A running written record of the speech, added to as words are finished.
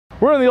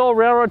We're in the old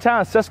railroad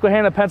town of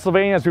Susquehanna,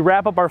 Pennsylvania as we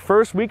wrap up our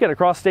first weekend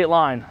across state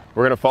line.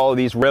 We're going to follow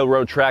these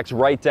railroad tracks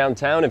right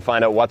downtown and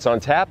find out what's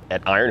on tap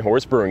at Iron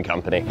Horse Brewing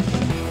Company.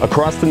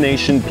 Across the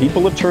nation,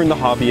 people have turned the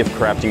hobby of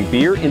crafting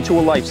beer into a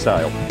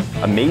lifestyle.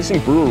 Amazing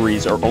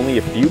breweries are only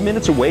a few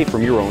minutes away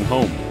from your own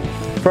home.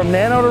 From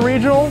nano to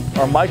regional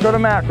or micro to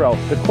macro,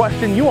 the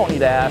question you won't need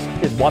to ask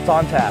is what's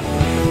on tap.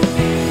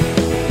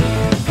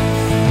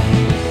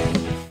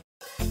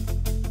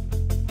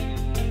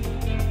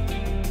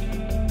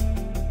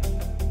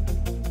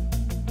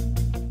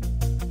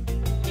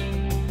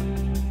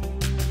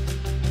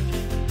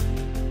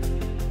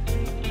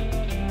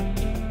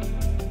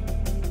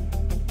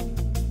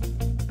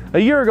 A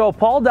year ago,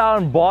 Paul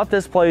Dowden bought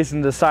this place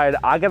and decided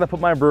I got to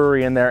put my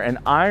brewery in there, and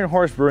Iron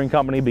Horse Brewing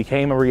Company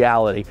became a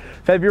reality.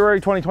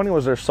 February 2020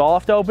 was their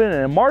soft open,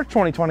 and in March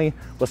 2020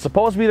 was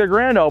supposed to be their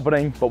grand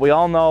opening, but we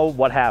all know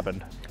what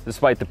happened.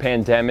 Despite the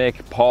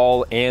pandemic,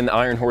 Paul and the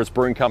Iron Horse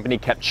Brewing Company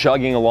kept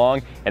chugging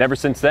along, and ever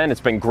since then, it's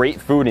been great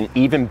food and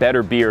even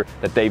better beer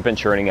that they've been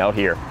churning out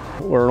here.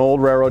 We're an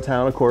old railroad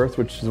town, of course,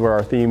 which is where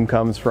our theme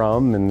comes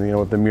from, and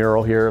with the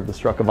mural here of the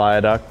Strucka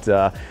Viaduct,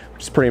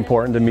 which is pretty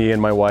important to me and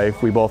my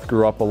wife. We both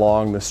grew up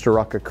along the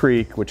Strucka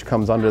Creek, which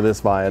comes under this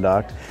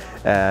viaduct,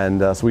 and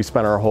so we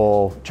spent our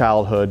whole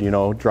childhood,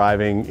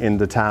 driving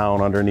into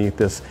town underneath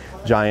this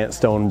giant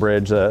stone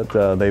bridge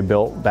that they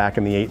built back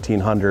in the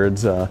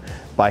 1800s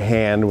by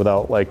hand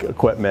without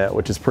equipment,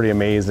 which is pretty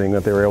amazing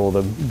that they were able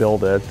to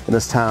build it. And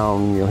this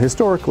town,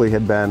 historically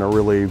had been a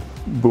really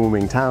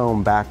booming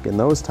town back in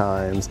those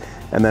times.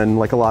 And then,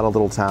 like a lot of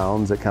little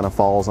towns, it kind of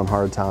falls on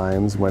hard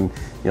times when,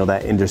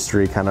 that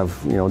industry kind of,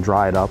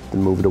 dried up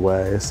and moved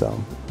away. So.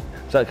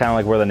 Is that kind of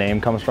like where the name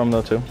comes from,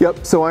 though, too?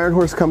 Yep. So Iron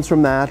Horse comes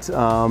from that.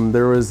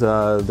 There's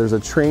a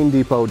train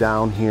depot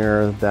down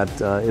here that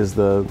is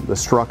the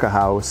Strucka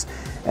House,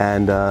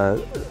 and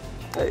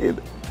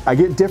I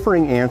get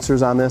differing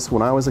answers on this.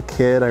 When I was a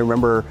kid, I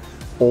remember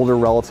older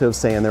relatives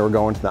saying they were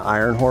going to the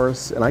Iron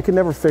Horse, and I could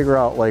never figure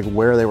out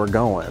where they were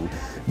going,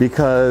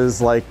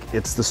 because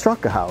it's the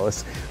Strucka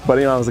House. But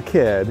I was a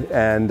kid,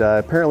 and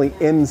apparently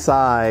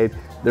inside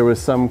there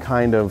was some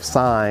kind of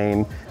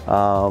sign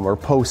or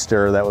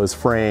poster that was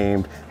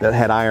framed that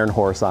had Iron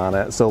Horse on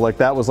it. So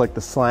that was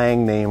the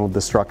slang name of the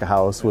Strucka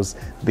House was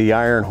the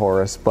Iron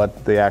Horse,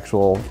 but the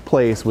actual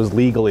place was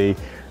legally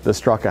the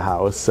Strucka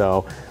House.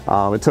 So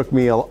it took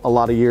me a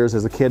lot of years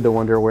as a kid to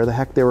wonder where the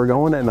heck they were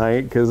going at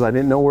night, because I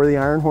didn't know where the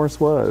Iron Horse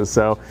was.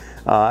 So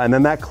and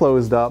then that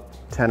closed up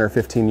 10 or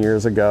 15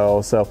 years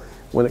ago. So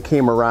when it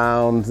came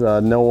around,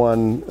 no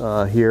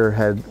one here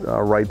had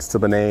rights to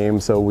the name,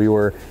 so we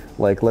were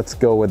let's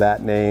go with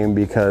that name,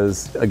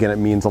 because again, it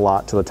means a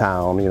lot to the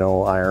town,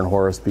 Iron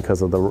Horse,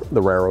 because of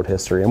the railroad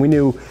history. And we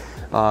knew,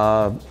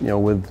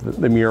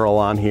 with the mural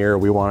on here,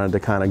 we wanted to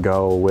kind of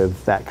go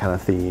with that kind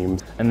of theme.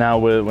 And now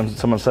when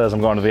someone says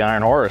I'm going to the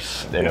Iron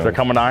Horse, they're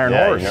coming to Iron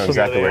Horse. You know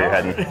exactly where you're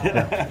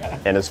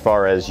heading. And as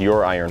far as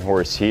your Iron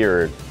Horse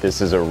here,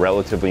 this is a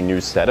relatively new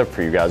setup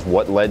for you guys.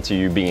 What led to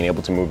you being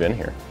able to move in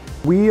here?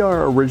 We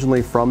are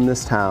originally from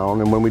this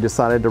town, and when we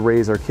decided to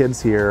raise our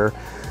kids here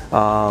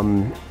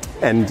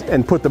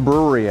and put the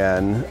brewery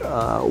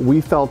in,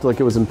 we felt like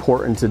it was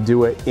important to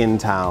do it in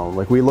town.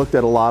 We looked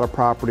at a lot of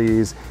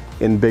properties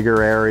in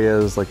bigger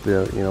areas,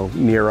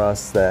 near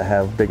us, that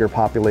have bigger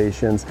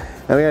populations,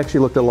 and we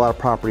actually looked at a lot of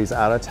properties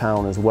out of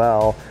town as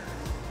well.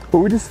 But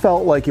we just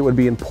felt like it would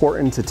be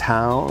important to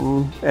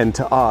town and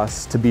to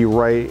us to be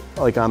right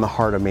on the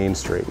heart of Main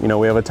Street.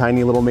 We have a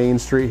tiny little Main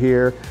Street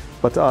here,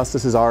 but to us,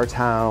 this is our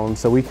town,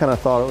 so we kind of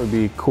thought it would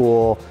be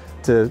cool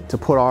to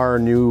put our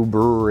new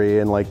brewery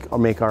and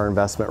make our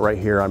investment right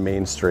here on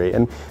Main Street.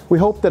 And we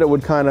hope that it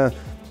would kind of,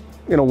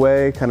 in a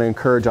way, kind of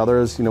encourage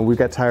others. We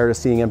got tired of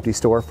seeing empty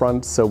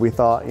storefronts, so we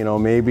thought,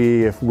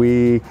 maybe if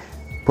we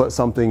put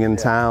something in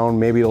town,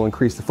 maybe it'll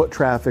increase the foot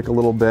traffic a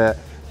little bit,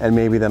 and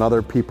maybe then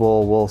other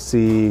people will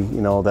see,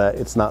 that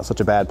it's not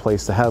such a bad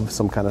place to have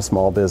some kind of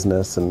small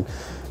business. And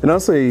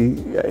honestly,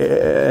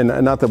 and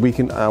not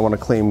that I want to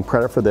claim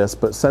credit for this,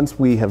 but since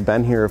we have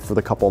been here for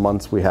the couple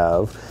months we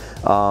have,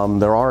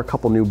 there are a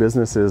couple new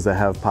businesses that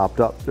have popped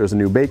up. There's a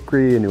new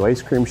bakery, a new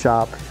ice cream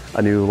shop,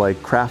 a new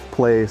craft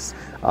place.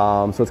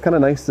 So it's kind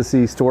of nice to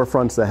see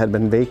storefronts that had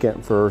been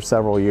vacant for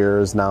several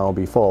years now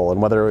be full. And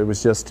whether it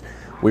was just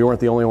we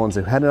weren't the only ones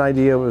who had an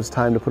idea it was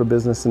time to put a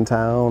business in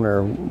town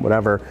or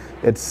whatever,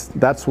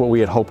 that's what we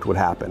had hoped would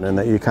happen, and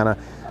that you kind of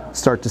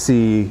start to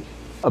see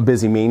a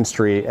busy Main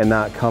Street and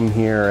not come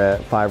here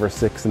at 5 or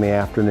 6 in the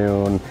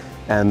afternoon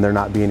and there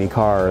not be any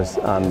cars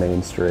on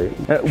Main Street.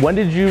 When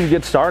did you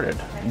get started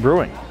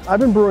brewing? I've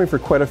been brewing for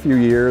quite a few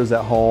years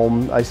at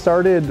home. I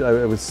started,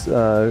 I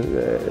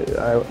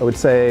would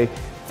say,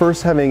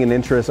 first having an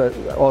interest.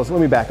 Well, so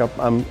let me back up.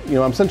 I'm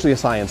essentially a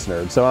science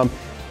nerd. So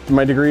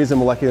my degree is in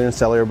molecular and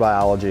cellular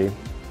biology.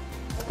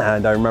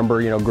 And I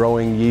remember,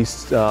 growing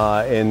yeast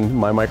in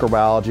my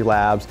microbiology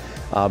labs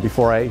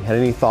before I had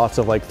any thoughts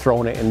of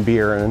throwing it in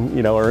beer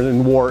and, or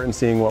in wort and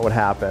seeing what would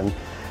happen.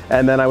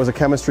 And then I was a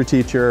chemistry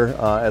teacher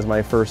as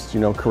my first,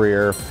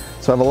 career.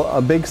 So I have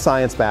a big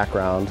science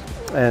background.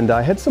 And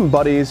I had some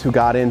buddies who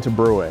got into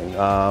brewing.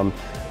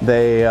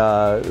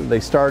 They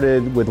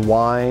started with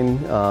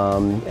wine,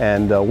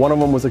 and one of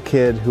them was a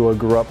kid who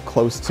grew up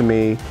close to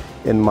me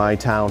in my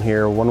town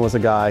here. One was a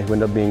guy who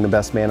ended up being the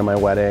best man at my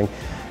wedding,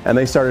 and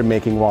they started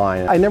making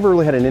wine. I never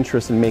really had an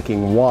interest in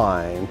making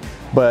wine,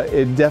 but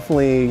it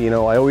definitely,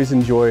 I always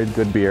enjoyed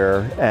good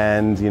beer,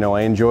 and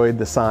I enjoyed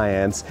the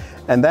science,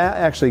 and that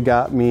actually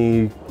got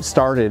me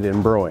started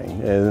in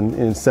brewing. And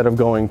instead of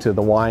going to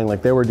the wine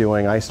like they were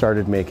doing, I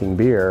started making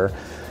beer,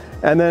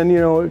 and then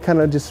it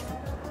kind of just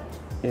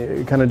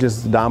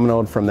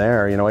dominoed from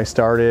there. I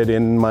started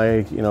in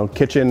my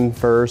kitchen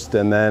first,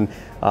 and then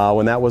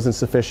when that wasn't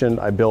sufficient,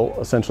 I built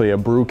essentially a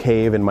brew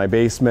cave in my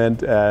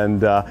basement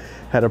and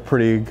had a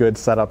pretty good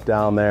setup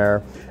down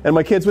there. And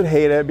my kids would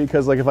hate it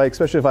because,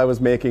 especially if I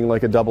was making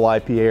like a double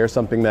IPA or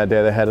something that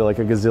day that had like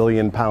a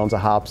gazillion pounds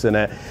of hops in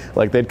it,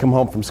 they'd come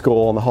home from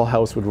school and the whole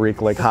house would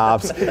reek like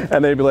hops,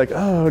 and they'd be like,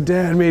 "Oh,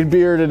 Dad made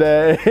beer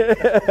today."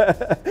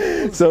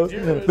 So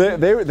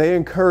they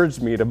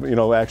encouraged me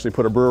to actually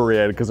put a brewery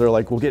in, because they're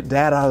like, "We'll get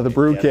Dad out of the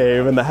brew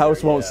cave and the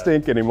house won't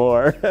stink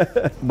anymore."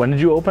 When did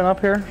you open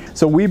up here?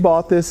 So we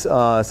bought this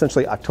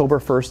essentially October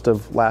 1st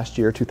of last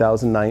year,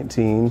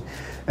 2019,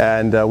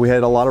 and we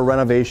had a lot of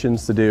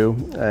renovations to do,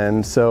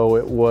 and so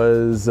it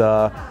was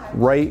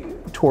right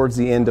towards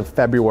the end of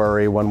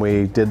February when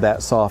we did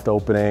that soft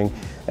opening,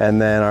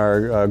 and then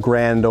our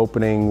grand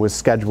opening was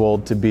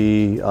scheduled to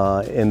be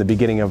in the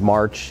beginning of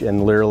March,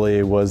 and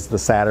literally was the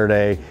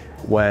Saturday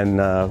when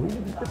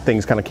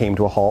things kind of came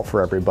to a halt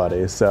for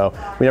everybody. So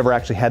we never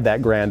actually had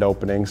that grand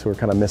opening, so we're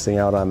kind of missing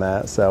out on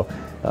that. So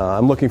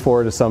I'm looking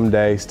forward to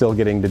someday still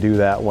getting to do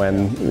that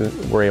when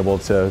we're able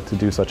to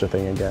do such a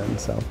thing again.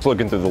 So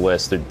looking through the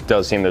list, it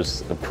does seem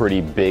there's a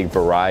pretty big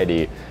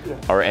variety.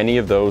 Are any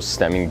of those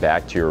stemming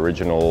back to your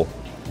original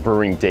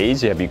brewing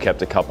days? Have you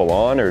kept a couple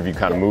on, or have you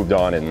kind of moved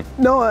on? And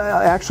no,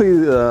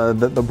 actually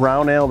the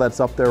brown ale that's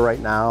up there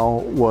right now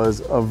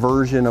was a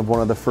version of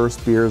one of the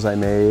first beers I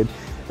made.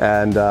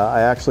 And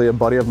a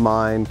buddy of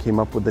mine came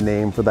up with the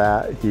name for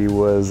that. He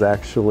was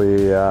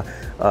actually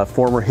a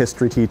former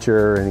history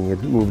teacher, and he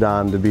had moved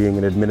on to being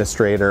an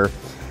administrator.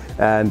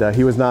 And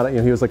he was not,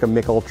 he was like a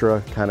Mick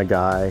Ultra kind of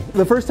guy.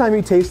 The first time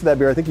he tasted that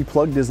beer, I think he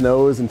plugged his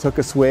nose and took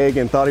a swig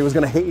and thought he was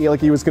going to hate it.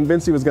 Like, he was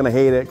convinced he was going to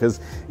hate it because,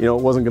 it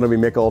wasn't going to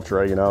be Mick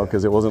Ultra,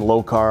 because it wasn't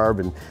low carb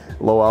and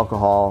low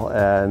alcohol.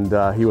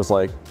 And he was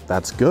like,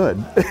 "That's good."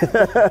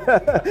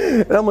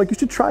 And I'm like, "You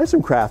should try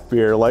some craft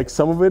beer. Like,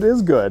 some of it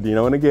is good,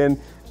 And again,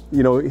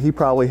 he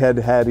probably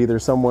had either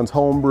someone's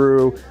home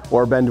brew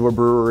or been to a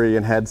brewery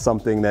and had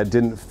something that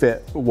didn't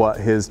fit what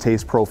his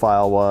taste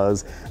profile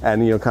was, and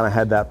kind of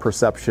had that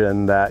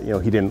perception that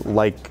he didn't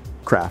like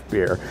craft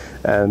beer.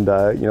 And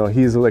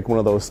he's like one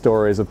of those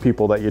stories of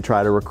people that you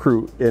try to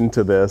recruit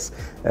into this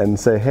and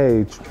say,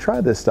 "Hey, try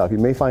this stuff. You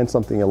may find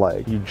something you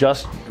like." You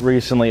just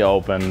recently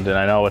opened, and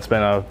I know it's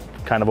been a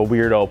kind of a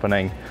weird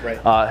opening. Right.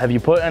 Have you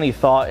put any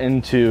thought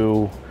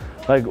into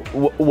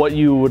what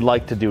you would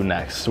like to do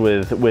next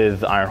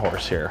with Iron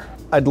Horse here?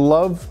 I'd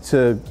love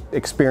to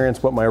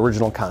experience what my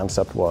original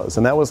concept was,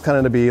 and that was kind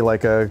of to be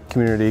like a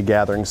community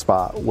gathering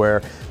spot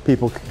where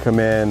people could come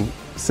in,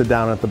 sit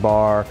down at the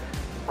bar,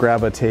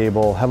 grab a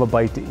table, have a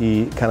bite to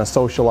eat, kind of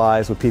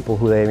socialize with people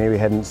who they maybe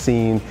hadn't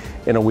seen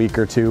in a week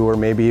or two, or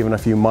maybe even a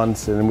few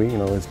months. And we,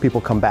 as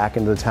people come back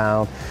into the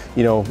town,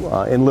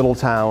 in little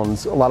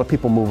towns, a lot of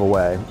people move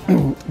away,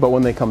 but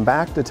when they come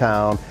back to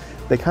town,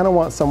 they kind of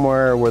want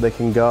somewhere where they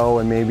can go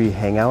and maybe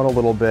hang out a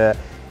little bit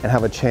and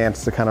have a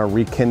chance to kind of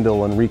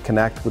rekindle and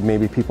reconnect with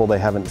maybe people they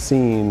haven't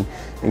seen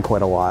in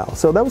quite a while.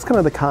 So that was kind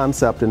of the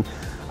concept, and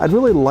I'd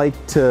really like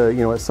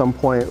to, at some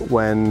point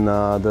when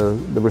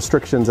the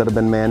restrictions that have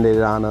been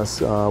mandated on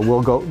us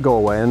will go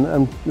away,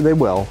 and they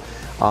will.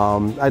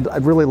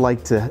 I'd really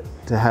like to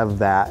have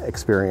that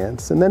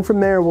experience, and then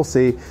from there we'll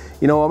see.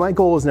 My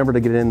goal is never to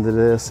get into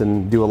this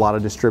and do a lot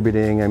of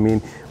distributing. I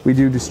mean, we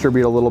do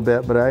distribute a little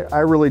bit, but I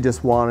really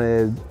just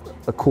wanted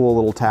a cool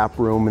little tap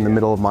room in the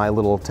middle of my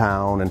little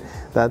town, and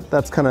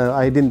that's kind of,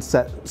 I didn't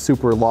set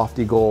super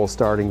lofty goals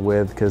starting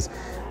with, because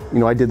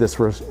I did this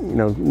for,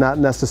 not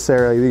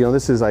necessarily,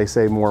 this is, I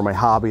say, more my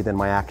hobby than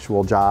my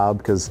actual job,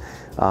 because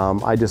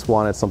I just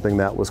wanted something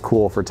that was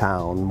cool for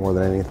town more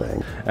than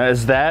anything.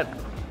 Is that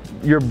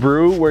your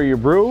brew where you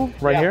brew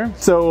right here?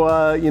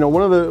 So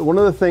one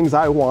of the things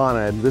I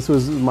wanted, this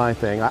was my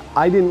thing,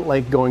 I didn't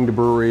like going to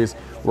breweries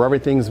where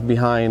everything's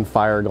behind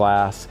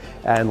fiberglass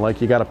and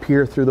you got to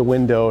peer through the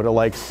window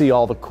to see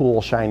all the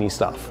cool shiny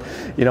stuff.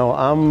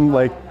 I'm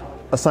like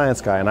a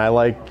science guy, and I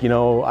like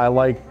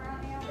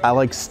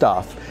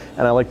stuff,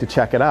 and I like to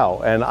check it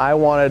out, and I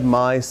wanted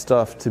my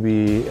stuff to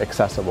be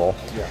accessible.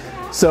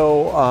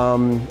 So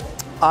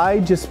I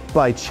just,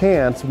 by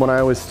chance, when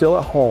I was still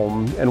at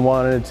home and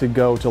wanted to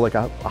go to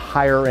a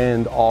higher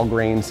end all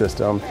grain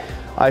system,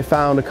 I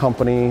found a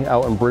company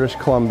out in British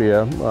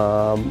Columbia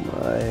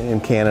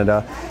in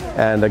Canada,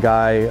 and a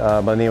guy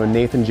by the name of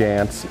Nathan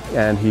Jantz,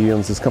 and he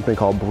owns this company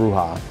called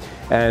Bruja.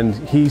 And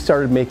he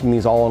started making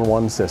these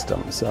all-in-one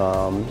systems.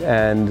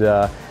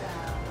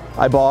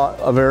 I bought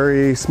a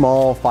very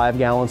small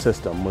 5-gallon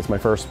system, was my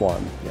first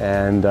one.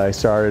 And I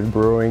started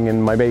brewing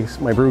in my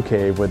brew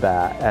cave with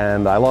that,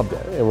 and I loved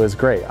it. It was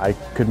great. I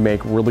could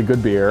make really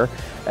good beer,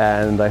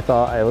 and I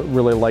thought I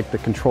really liked the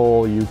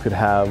control you could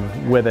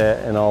have with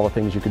it and all the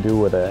things you could do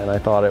with it. And I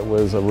thought it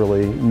was a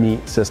really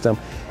neat system.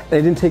 And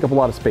it didn't take up a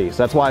lot of space.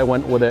 That's why I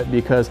went with it,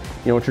 because,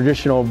 you know, a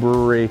traditional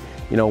brewery,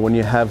 you know, when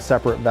you have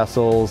separate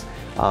vessels,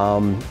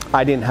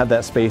 I didn't have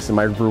that space in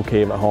my brew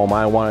cave at home.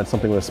 I wanted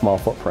something with a small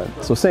footprint.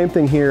 So same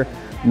thing here,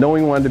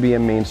 knowing we wanted to be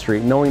in Main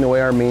Street, knowing the way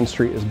our Main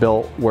Street is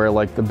built, where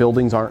like the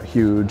buildings aren't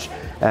huge,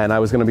 and I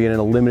was gonna be in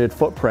a limited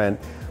footprint,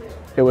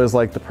 it was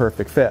like the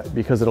perfect fit,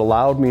 because it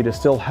allowed me to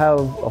still have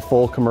a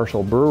full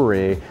commercial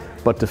brewery,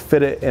 but to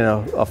fit it in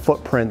a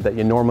footprint that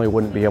you normally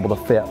wouldn't be able to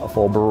fit a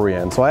full brewery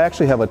in. So I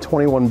actually have a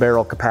 21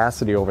 barrel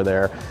capacity over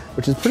there,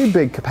 which is pretty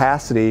big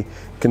capacity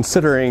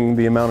considering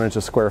the amount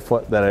of square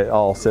foot that it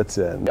all sits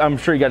in. I'm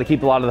sure you got to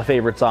keep a lot of the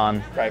favorites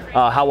on. Right.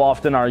 How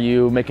often are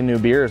you making new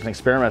beers and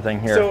experimenting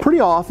here? So,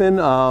 pretty often.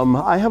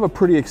 I have a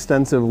pretty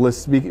extensive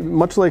list,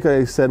 much like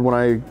I said when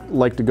I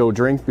like to go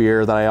drink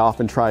beer, that I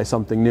often try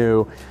something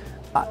new.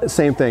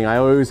 Same thing, I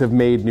always have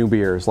made new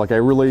beers. Like, I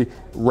really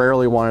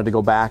rarely wanted to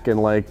go back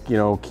and, like, you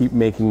know, keep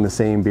making the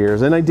same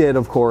beers. And I did,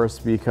 of course,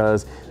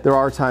 because there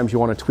are times you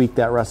want to tweak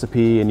that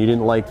recipe and you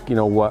didn't like, you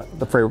know, what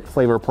the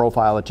flavor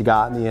profile that you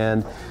got in the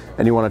end,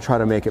 and you want to try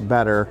to make it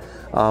better.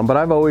 But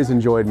I've always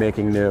enjoyed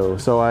making new.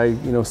 So I,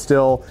 you know,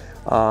 still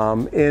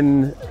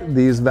in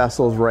these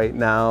vessels right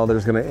now,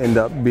 there's going to end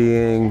up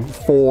being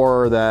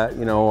 4 that,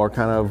 you know, are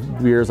kind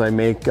of beers I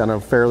make on a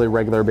fairly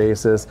regular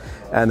basis,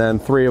 and then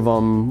 3 of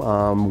them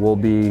will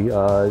be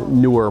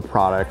newer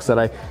products that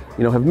I,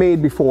 you know, have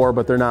made before,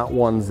 but they're not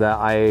ones that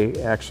I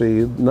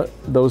actually,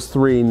 those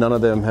 3, none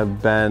of them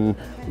have been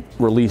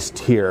released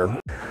here.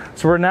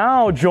 So we're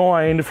now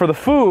joined for the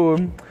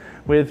food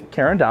with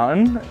Karen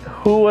Downton,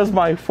 who was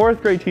my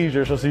 4th grade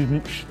teacher, so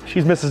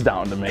she's Mrs.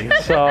 Downton to me.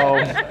 So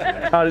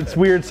it's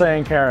weird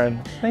saying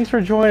Karen. Thanks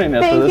for joining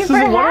us. Thank you for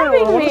having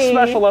me. What a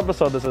special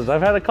episode this is.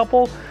 I've had a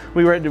couple.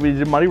 We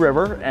did Muddy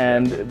River,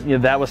 and you know,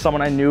 that was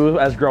someone I knew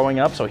as growing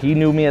up, so he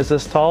knew me as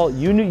this tall.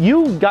 You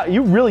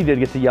really did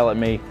get to yell at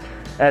me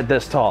at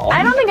this tall.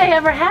 I don't think I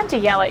ever had to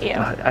yell at you.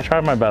 I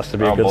tried my best to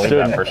be a good I'll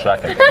student. believe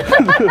that for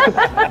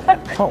a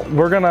second. Well,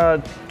 we're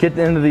gonna get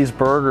into these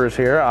burgers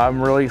here.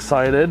 I'm really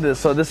excited.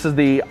 So this is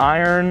the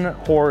Iron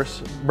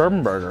Horse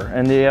Bourbon Burger,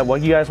 and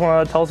what you guys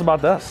want to tell us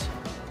about this?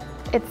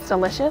 It's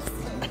delicious.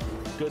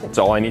 That's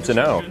all I need to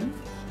know.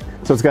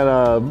 So it's got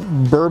a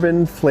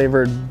bourbon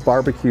flavored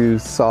barbecue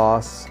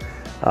sauce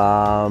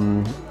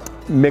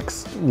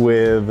mixed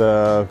with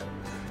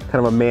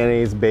kind of a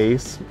mayonnaise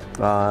base,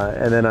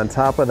 and then on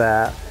top of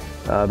that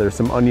there's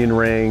some onion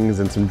rings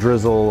and some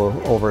drizzle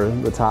over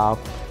the top,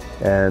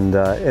 and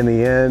in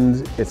the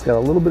end it's got a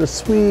little bit of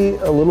sweet,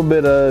 a little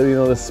bit of, you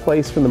know, the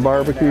spice from the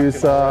barbecue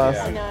sauce.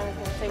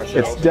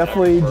 It's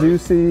definitely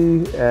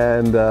juicy,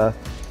 and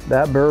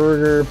that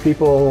burger,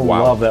 people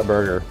love that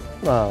burger.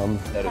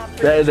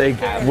 That is a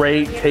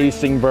great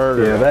tasting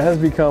burger. Yeah, that has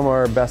become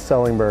our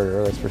best-selling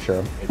burger, that's for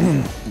sure.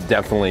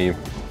 Definitely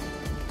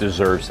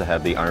deserves to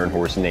have the Iron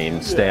Horse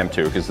name stamped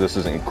to, because this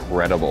is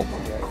incredible.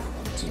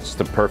 It's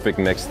the perfect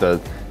mix. The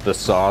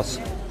sauce,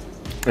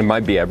 it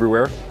might be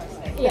everywhere,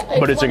 Yeah,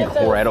 but it's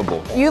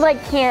incredible. You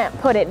like can't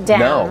put it down.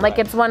 No. Like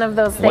it's one of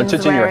those things. Once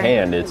it's in your where-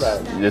 hand,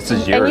 this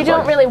is yours. And you don't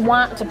like- really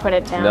want to put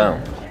it down.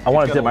 No. I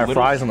want to dip my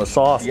fries in the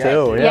sauce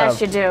too. Yeah. Yes,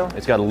 you do.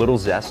 It's got a little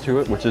zest to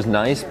it, which is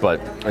nice,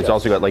 but it's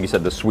also got, like you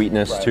said, the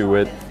sweetness to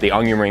it. The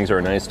onion rings are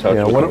a nice touch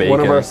Yeah, with the bacon.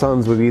 one of our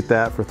sons would eat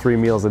that for 3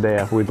 meals a day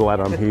if we'd let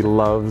him. He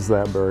loves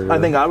that burger. I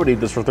think I would eat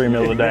this for 3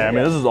 meals a day. I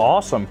mean, this is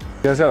awesome.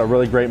 You guys got a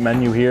really great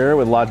menu here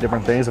with a lot of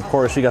different things. Of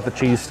course, you got the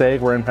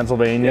cheesesteak. We're in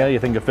Pennsylvania. You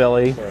think of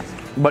Philly,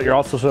 but you're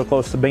also so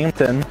close to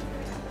Binghamton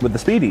with the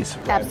Speedies.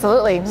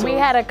 Absolutely. We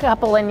had a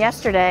couple in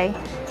yesterday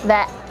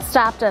that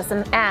stopped us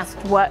and asked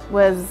what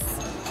was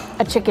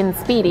a chicken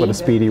speedy. what a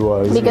speedy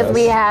was. Because yes.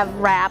 we have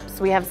wraps,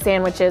 we have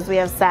sandwiches, we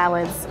have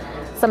salads.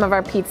 Some of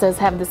our pizzas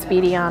have the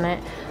speedy on it.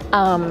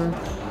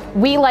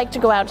 We like to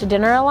go out to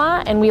dinner a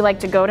lot, and we like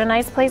to go to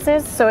nice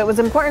places. So it was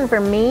important for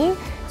me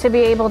to be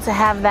able to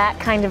have that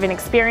kind of an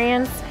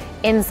experience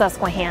in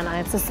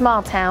Susquehanna. It's a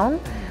small town,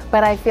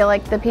 but I feel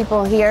like the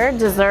people here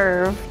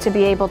deserve to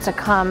be able to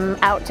come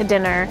out to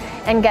dinner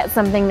and get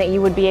something that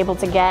you would be able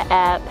to get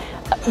at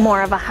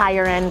more of a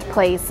higher end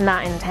place,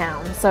 not in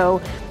town.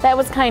 So that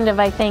was kind of,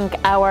 I think,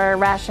 our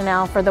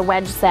rationale for the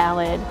wedge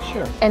salad.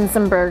 Sure. And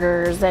some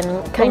burgers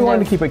and We kind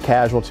wanted of to keep it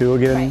casual too.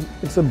 Again, Right.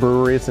 It's a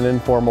brewery, it's an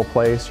informal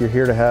place. You're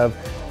here to have,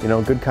 you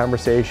know, good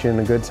conversation,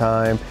 a good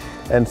time.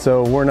 And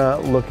so we're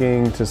not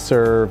looking to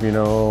serve, you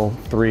know,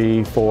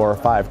 3, 4,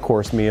 5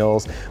 course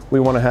meals. We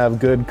want to have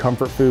good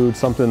comfort food,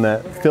 something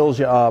that fills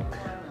you up,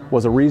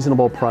 was a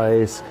reasonable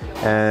price,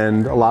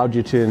 and allowed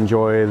you to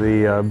enjoy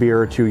the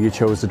beer or two you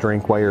chose to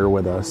drink while you're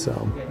with us. So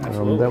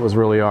that was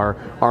really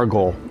our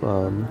goal.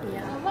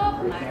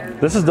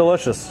 This is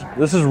delicious.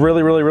 This is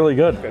really, really, really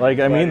good. Like,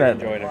 I mean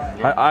that.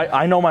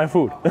 I know my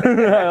food.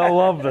 I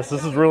love this.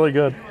 This is really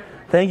good.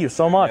 Thank you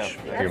so much.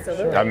 I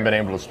haven't been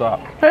able to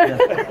stop.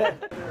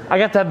 I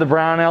got to have the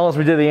brown ale as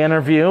we did the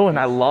interview, and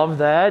I love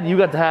that. You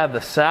got to have the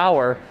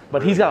sour,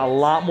 but he's got a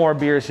lot more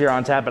beers here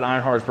on tap at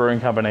Iron Horse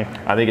Brewing Company.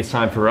 I think it's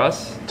time for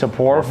us To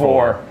pour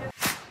for.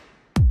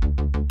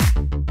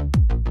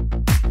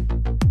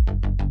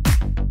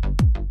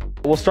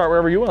 We'll start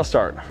wherever you want to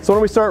start. So why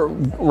don't we start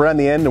right on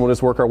the end and we'll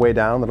just work our way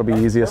down. That'll be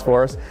easiest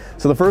for us.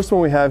 So the first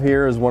one we have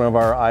here is one of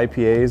our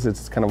IPAs.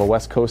 It's kind of a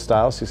West Coast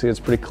style, so you see it's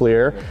pretty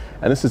clear.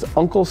 And this is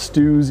Uncle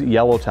Stu's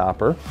Yellow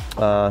Topper,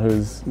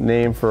 who's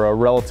named for a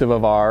relative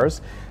of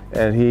ours.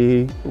 And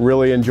he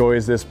really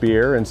enjoys this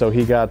beer, and so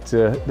he got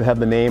to have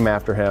the name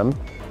after him.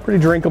 Pretty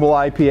drinkable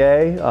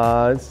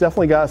IPA. It's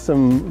definitely got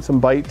some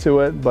bite to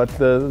it, but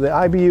the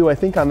IBU I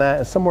think on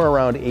that is somewhere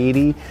around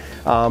 80.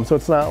 So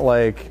it's not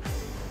like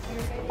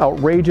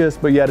outrageous,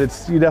 but yet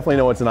you definitely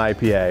know it's an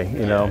IPA,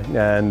 you know,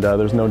 and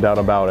there's no doubt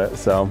about it.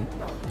 So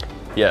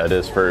Yeah, it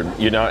is.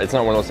 It's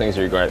not one of those things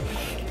where you're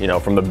going,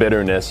 from the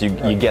bitterness,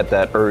 you get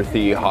that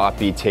earthy,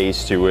 hoppy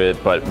taste to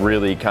it, but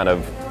really kind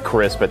of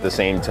crisp at the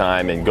same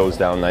time and goes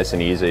down nice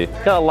and easy.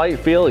 Got a light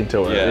feeling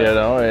to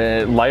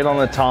it, light on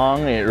the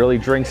tongue. It really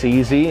drinks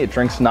easy. It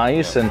drinks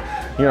nice, and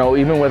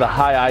even with a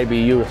high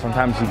IBU,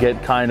 sometimes you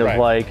get kind of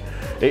like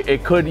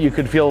you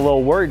could feel a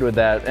little worried with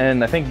that.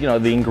 And I think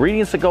the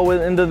ingredients that go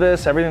into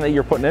this, everything that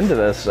you're putting into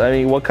this. I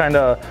mean, what kind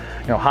of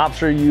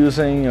hops are you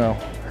using?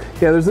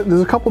 Yeah, there's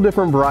a couple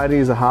different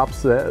varieties of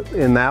hops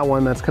in that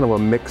one. That's kind of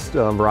a mixed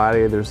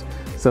variety. There's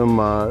some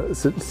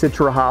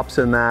Citra hops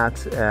in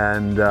that,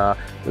 and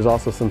there's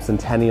also some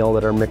Centennial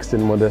that are mixed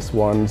in with this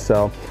one.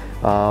 So,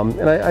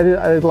 and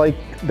I like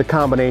the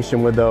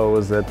combination with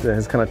those. That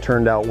has kind of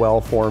turned out well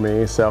for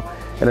me. So,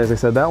 and as I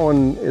said, that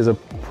one is a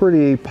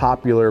pretty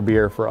popular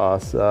beer for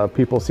us.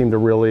 People seem to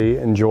really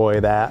enjoy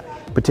that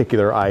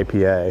particular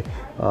IPA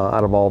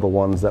out of all the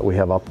ones that we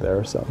have up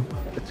there. So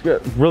it's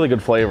good, really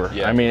good flavor.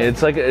 Yeah. I mean,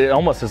 it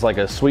almost is like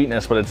a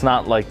sweetness, but it's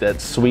not like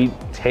that sweet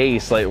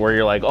taste, like where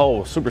you're like,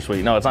 oh, super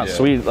sweet. No, it's not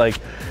sweet. Like,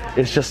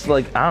 it's just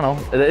like, I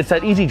don't know. It's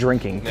that easy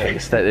drinking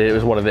taste. That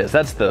is what it is.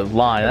 That's the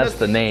line. That's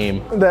the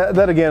name.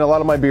 That again, a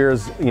lot of my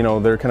beers,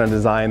 they're kind of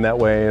designed that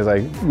way. As I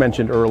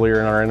mentioned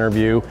earlier in our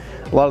interview,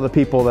 a lot of the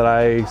people that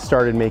I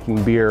started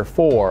making beer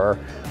for,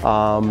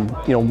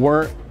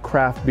 weren't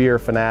craft beer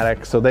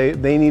fanatics, so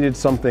they needed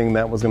something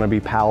that was going to be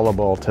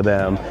palatable to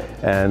them,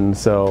 and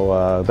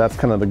so that's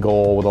kind of the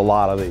goal with a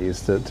lot of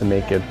these, to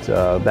make it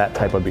that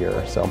type of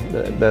beer, so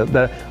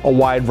that a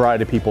wide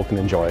variety of people can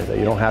enjoy. That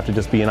you don't have to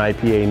just be an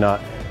IPA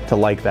nut to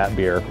like that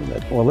beer.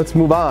 Well, let's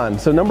move on.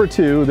 So number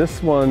 2,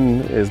 this one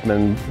has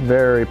been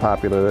very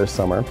popular this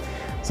summer.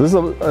 So this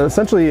is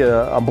essentially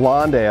a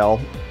blonde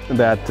ale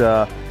that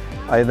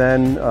I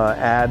then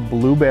add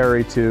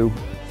blueberry to,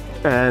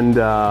 and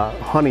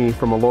honey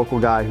from a local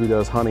guy who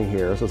does honey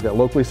here. So it's got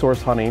locally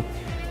sourced honey,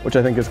 which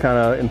I think is kind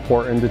of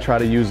important to try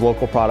to use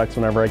local products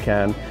whenever I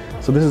can.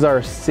 So this is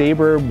our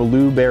Sabre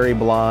Blueberry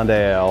Blonde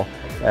Ale.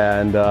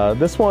 And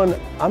this one,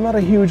 I'm not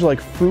a huge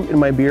fruit in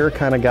my beer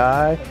kind of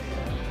guy.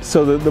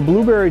 So the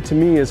blueberry to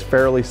me is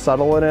fairly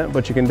subtle in it,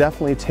 but you can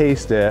definitely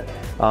taste it.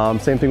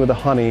 Same thing with the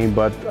honey,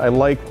 but I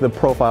like the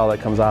profile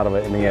that comes out of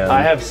it in the end.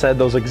 I have said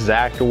those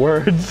exact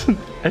words,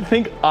 I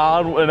think,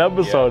 on an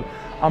episode. Yeah.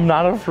 I'm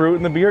not a fruit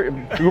in the beer.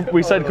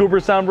 We said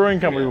Cooperstown Brewing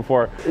Company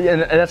before,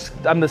 and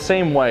I'm the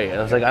same way.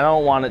 I was like, I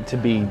don't want it to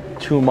be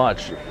too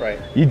much. Right.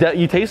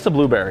 You taste the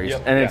blueberries,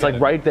 and it's like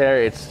right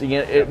there.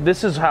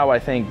 This is how I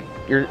think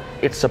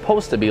it's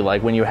supposed to be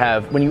like when you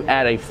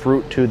add a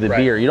fruit to the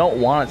beer. You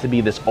don't want it to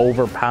be this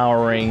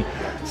overpowering,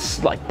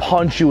 like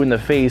punch you in the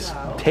face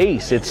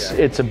taste.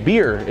 It's a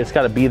beer. It's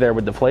got to be there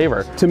with the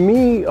flavor. To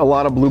me, a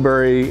lot of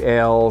blueberry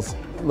ales,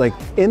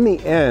 in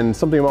the end,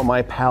 something about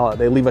my palate,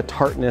 they leave a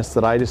tartness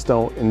that I just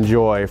don't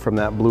enjoy from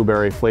that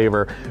blueberry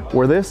flavor.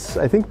 Where this,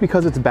 I think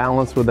because it's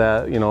balanced with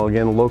that,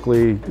 again,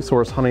 locally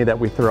sourced honey that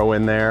we throw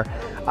in there,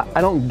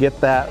 I don't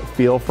get that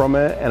feel from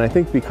it. And I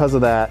think because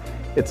of that,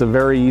 it's a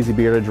very easy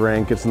beer to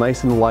drink. It's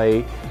nice and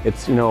light.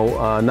 It's,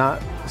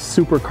 not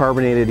super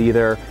carbonated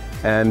either.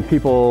 And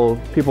people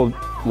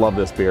love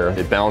this beer.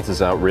 It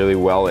balances out really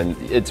well, and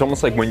it's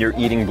almost like when you're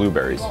eating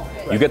blueberries.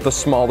 You get the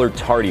smaller,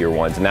 tartier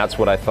ones, and that's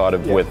what I thought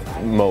of with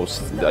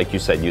most. Like you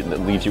said, it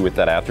leaves you with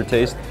that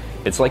aftertaste.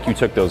 It's like you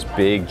took those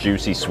big,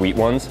 juicy, sweet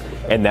ones,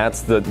 and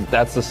that's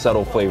the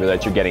subtle flavor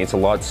that you're getting. It's a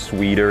lot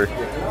sweeter,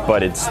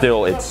 but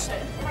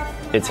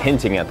it's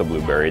hinting at the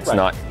blueberry. It's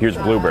not, here's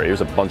blueberry,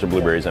 here's a bunch of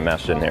blueberries I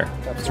mashed in there.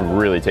 It's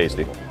really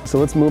tasty. So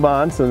let's move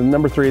on. So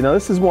number 3, now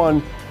this is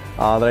one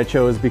that I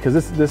chose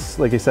because this,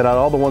 like I said, out of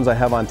all the ones I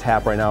have on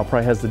tap right now,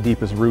 probably has the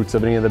deepest roots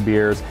of any of the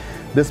beers.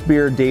 This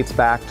beer dates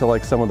back to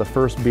some of the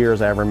first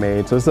beers I ever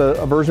made. So it's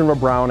a version of a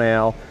brown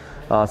ale.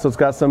 So it's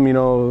got some,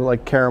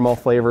 caramel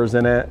flavors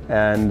in it.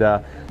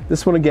 And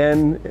this one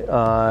again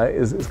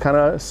is kind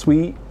of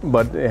sweet,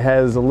 but it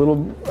has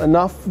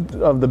enough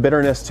of the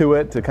bitterness to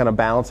it to kind of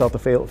balance out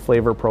the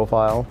flavor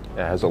profile.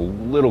 It has a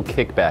little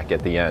kickback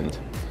at the end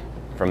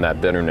from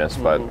that bitterness,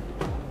 but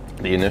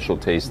the initial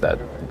taste, that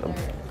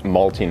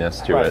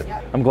maltiness to it.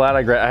 I'm glad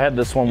I had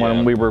this one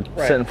when we were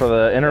sitting for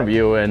the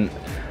interview, and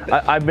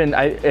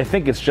I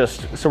think it's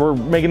just, so we're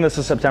making this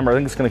in September. I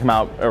think it's going to come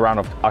out around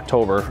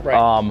October.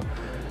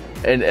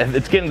 And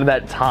it's getting to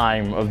that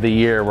time of the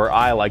year where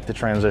I like to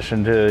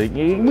transition to,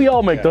 we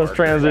all make those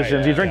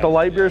transitions. You drink the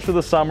light beers for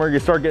the summer, you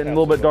start getting a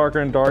little bit darker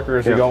and darker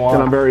as you go on.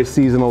 And I'm very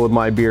seasonal with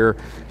my beer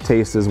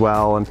taste as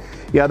well. And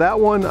yeah, that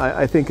one,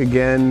 I think,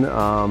 again,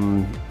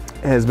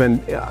 has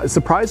been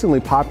surprisingly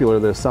popular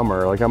this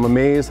summer. Like, I'm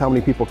amazed how many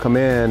people come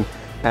in,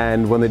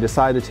 and when they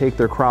decide to take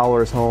their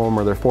crowlers home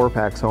or their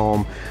 4-packs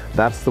home,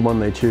 that's the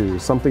one they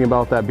choose. Something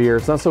about that beer.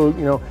 It's not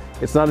so,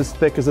 it's not as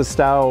thick as a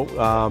stout,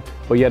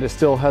 but yet it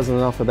still has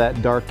enough of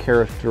that dark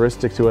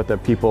characteristic to it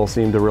that people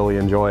seem to really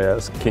enjoy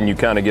it. Can you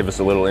kind of give us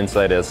a little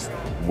insight as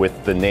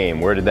with the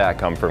name? Where did that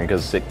come from?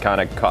 Because it kind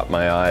of caught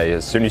my eye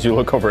as soon as you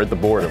look over at the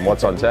board and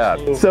what's on tap.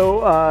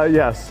 So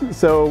yes,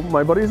 so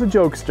my buddy's a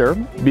jokester.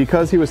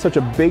 Because he was such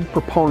a big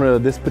proponent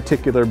of this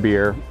particular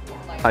beer,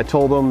 I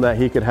told him that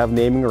he could have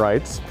naming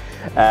rights.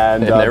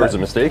 And there was a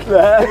mistake? So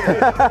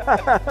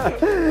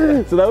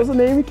that was the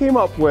name he came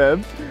up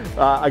with.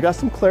 I got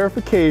some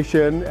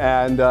clarification,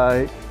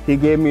 and he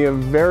gave me a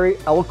very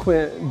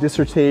eloquent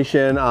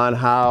dissertation on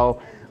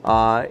how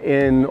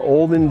in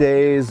olden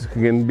days,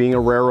 again, being a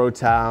railroad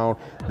town,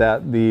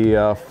 that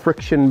the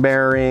friction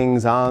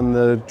bearings on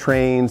the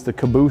trains, the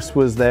caboose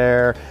was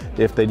there.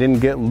 If they didn't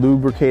get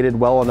lubricated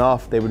well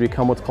enough, they would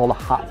become what's called a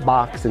hot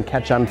box and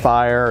catch on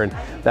fire. And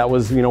that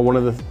was, one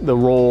of the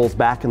roles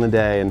back in the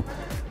day. And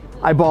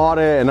I bought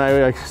it, and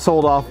I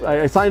sold off.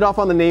 I signed off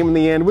on the name in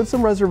the end with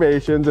some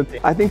reservations, and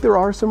I think there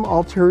are some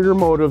ulterior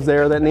motives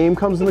there. That name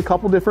comes in a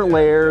couple different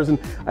layers, and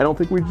I don't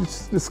think we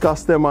just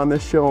discussed them on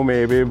this show,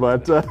 maybe.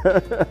 But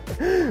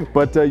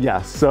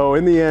yes. So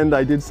in the end,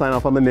 I did sign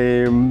off on the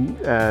name,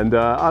 and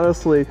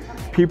honestly,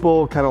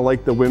 people kind of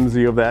like the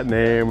whimsy of that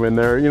name, and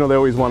they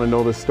always want to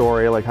know the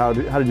story, like how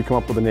did you come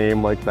up with a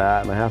name like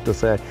that? And I have to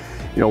say,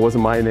 it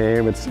wasn't my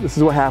name. This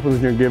is what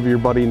happens when you give your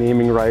buddy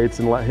naming rights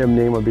and let him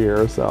name a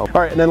beer. So, all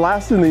right, and then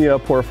last in the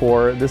pour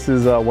four, this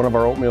is one of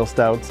our oatmeal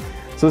stouts.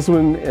 So this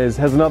one has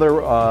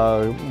another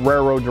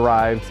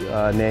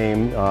railroad-derived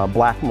name,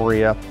 Black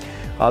Maria.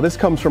 This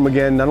comes from,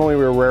 again, not only a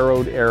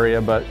railroad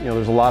area, but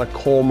there's a lot of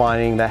coal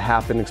mining that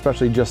happened,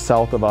 especially just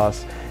south of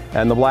us.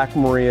 And the Black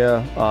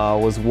Maria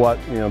was what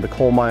the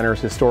coal miners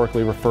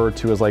historically referred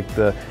to as like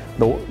the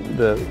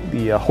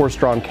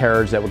horse-drawn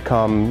carriage that would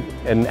come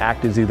and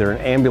act as either an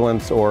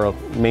ambulance or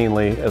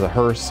mainly as a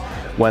hearse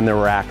when there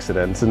were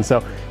accidents. And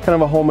so kind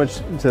of a homage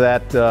to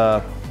that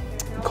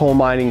coal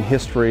mining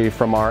history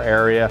from our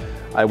area.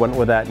 I went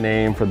with that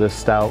name for this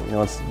stout.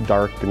 It's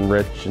dark and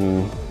rich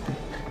and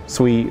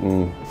sweet,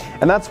 and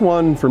that's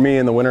one for me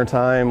in the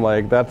wintertime.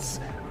 Like, that's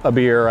a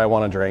beer I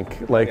want to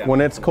drink. Like, when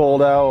it's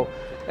cold out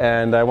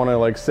and I want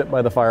to sit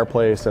by the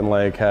fireplace and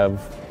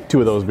have 2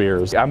 of those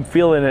beers. I'm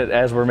feeling it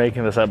as we're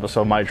making this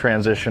episode, my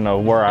transition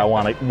of where I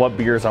want to, what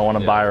beers I want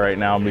to buy right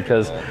now,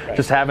 because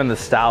just having the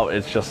stout,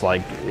 it's just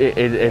like,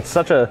 it's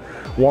such a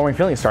warming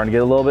feeling. It's starting to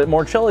get a little bit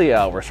more chilly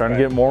out. We're starting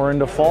to get more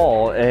into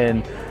fall,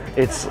 and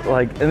it's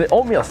like, and the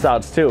oatmeal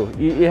stouts too.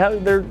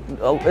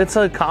 It's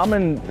a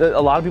common, a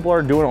lot of people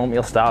are doing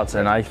oatmeal stouts,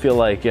 and I feel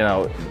like,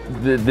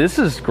 this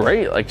is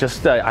great. Like,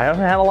 just, I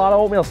haven't had a lot of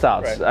oatmeal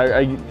stouts.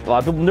 A lot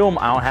of people do them,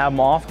 I don't have them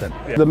often.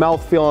 The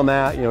mouthfeel on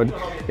that,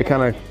 it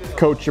kind of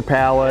coats your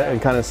palate and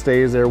kind of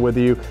stays there with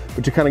you,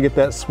 but you kind of get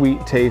that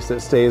sweet taste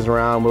that stays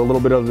around with a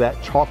little bit of that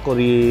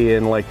chocolatey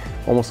and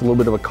almost a little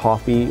bit of a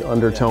coffee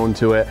undertone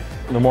to it.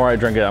 The more I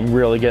drink it, I'm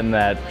really getting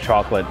that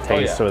chocolate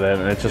taste with it,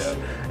 and it's just,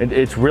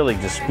 it's really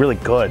just really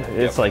good.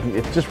 It's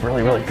it's just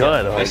really, really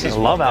good.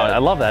 I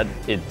love that.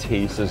 It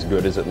tastes as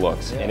good as it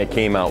looks, and it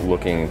came out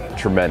looking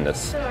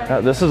tremendous.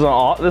 This is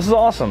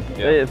awesome.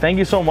 Yeah. Thank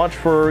you so much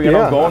for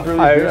going through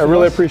these beers. I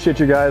really appreciate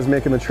you guys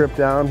making the trip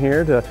down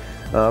here to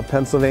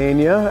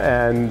Pennsylvania,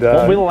 and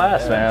won't be the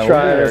last, man.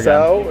 Trying us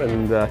out,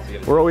 and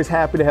we're always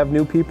happy to have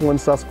new people in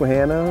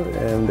Susquehanna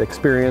and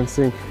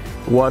experiencing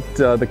what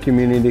the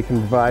community can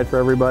provide for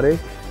everybody.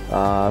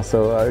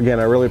 So again,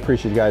 I really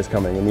appreciate you guys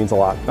coming. It means a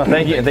lot.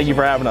 Thank you, and thank you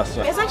for having us.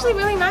 It's actually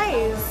really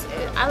nice.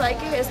 I like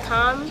it. It's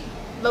calm,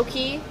 low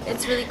key.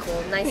 It's really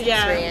cool. Nice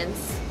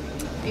experience.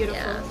 Beautiful.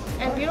 Yeah.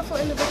 And beautiful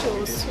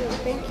individuals too.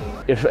 Thank you.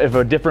 If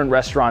a different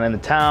restaurant in the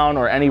town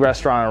or any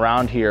restaurant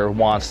around here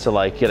wants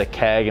to get a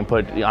keg and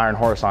put the Iron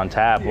Horse on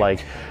tap,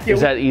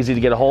 is that easy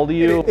to get a hold of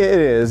you? It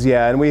is,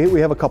 yeah. And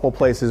we have a couple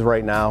places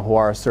right now who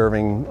are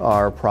serving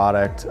our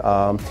product,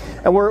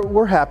 and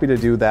we're happy to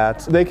do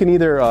that. They can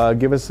either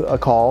give us a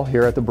call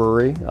here at the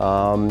brewery,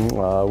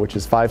 which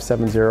is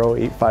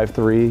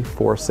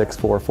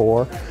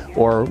 570-853-4644,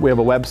 or we have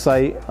a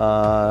website,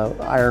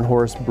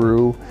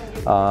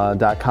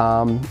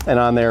 ironhorsebrew.com, and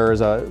on there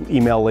is an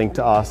email link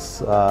to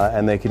us,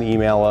 and they can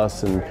email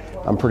us, and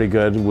I'm pretty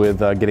good with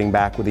getting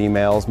back with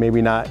emails.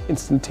 Maybe not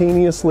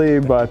instantaneously,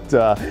 but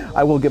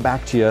I will get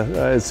back to you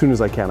as soon as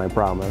I can, I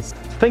promise.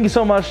 Thank you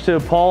so much to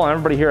Paul and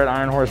everybody here at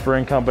Iron Horse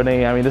Brewing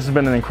Company. I mean, this has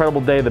been an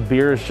incredible day. The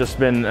beer has just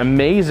been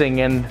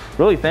amazing, and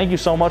really thank you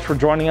so much for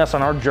joining us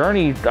on our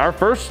journey, our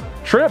first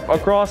trip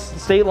across the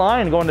state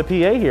line going to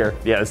PA here.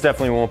 Yeah, this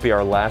definitely won't be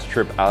our last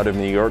trip out of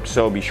New York,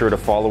 so be sure to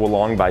follow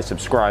along by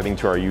subscribing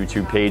to our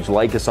YouTube page,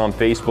 like us on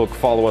Facebook,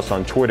 follow us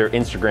on Twitter,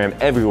 Instagram,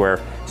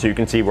 everywhere, so you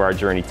can see where our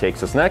journey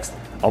takes us next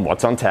on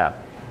What's on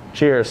Tap.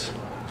 Cheers.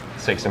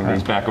 Let's take some of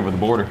these back over the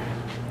border.